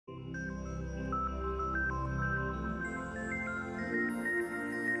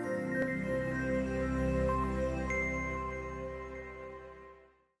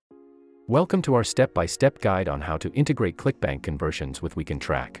Welcome to our step-by-step guide on how to integrate Clickbank conversions with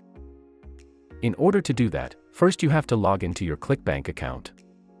wecantrack. In order to do that, first you have to log into your Clickbank account.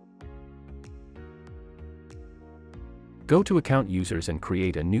 Go to Account Users and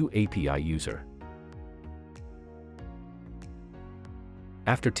create a new API user.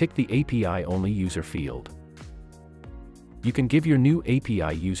 After tick the API Only User field. You can give your new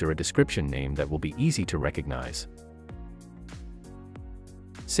API user a description name that will be easy to recognize.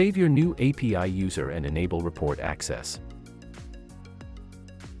 Save your new API user and enable report access.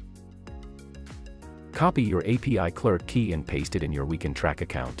 Copy your API Clerk Key and paste it in your wecantrack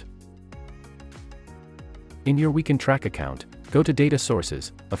account. In your wecantrack account, go to Data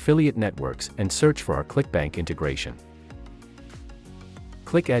Sources, Affiliate Networks, and search for our Clickbank integration.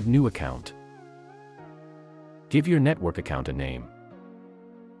 Click Add New Account. Give your network account a name.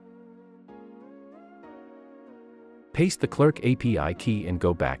 Paste the Clerk API key and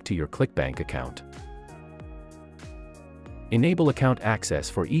go back to your Clickbank account. Enable account access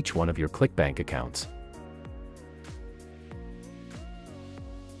for each one of your Clickbank accounts.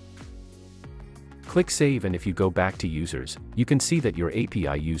 Click Save, and if you go back to Users, you can see that your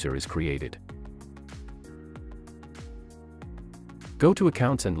API user is created. Go to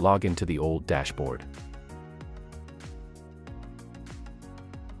Accounts and log into the old dashboard.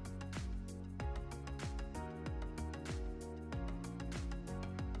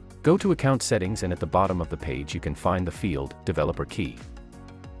 Go to Account Settings, and at the bottom of the page you can find the field, Developer Key.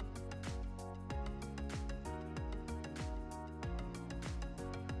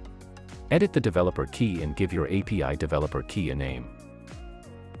 Edit the developer key and give your API developer key a name.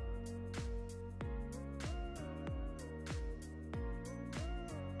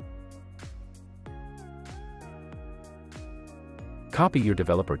 Copy your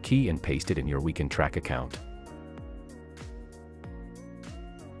developer key and paste it in your wecantrack account.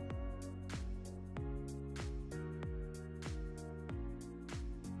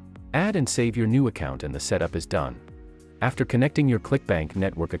 Add and save your new account and the setup is done. After connecting your Clickbank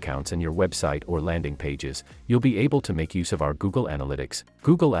network accounts and your website or landing pages, you'll be able to make use of our Google Analytics,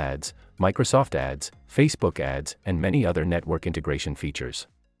 Google Ads, Microsoft Ads, Facebook Ads, and many other network integration features.